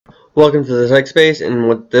Welcome to the TechSpace, and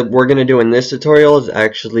what we're going to do in this tutorial is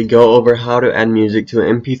actually go over how to add music to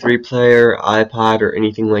an MP3 player, iPod, or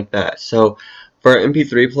anything like that. So for an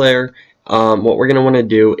MP3 player, what we're going to want to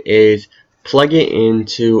do is plug it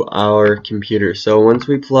into our computer. So once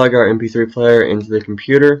we plug our MP3 player into the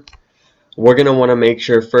computer, we're going to want to make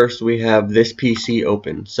sure first we have this PC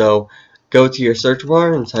open. So go to your search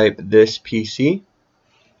bar and type this PC.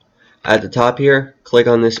 At the top here, click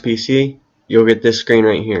on this PC. You'll get this screen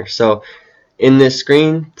right here. So in this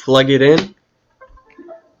screen, plug it in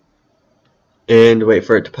and wait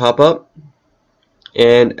for it to pop up.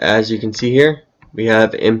 And as you can see here, we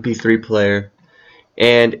have MP3 player.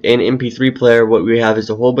 And in MP3 player, what we have is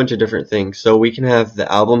a whole bunch of different things. So we can have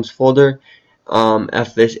the albums folder.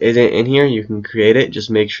 If this isn't in here, you can create it. Just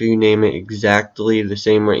make sure you name it exactly the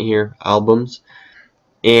same right here, albums.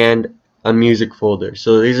 And a music folder.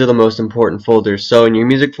 So these are the most important folders. So in your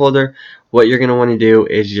music folder, what you're going to want to do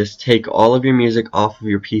is just take all of your music off of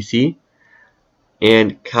your PC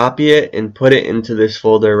and copy it and put it into this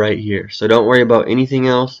folder right here. So don't worry about anything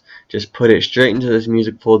else, just put it straight into this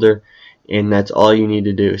music folder, and that's all you need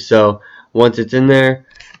to do. So once it's in there,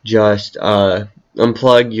 just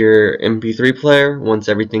unplug your MP3 player once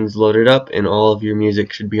everything's loaded up, and all of your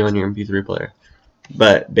music should be on your MP3 player.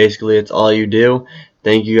 But basically it's all you do.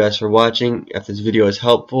 Thank you guys for watching. If this video is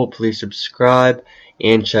helpful, please subscribe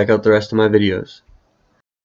and check out the rest of my videos.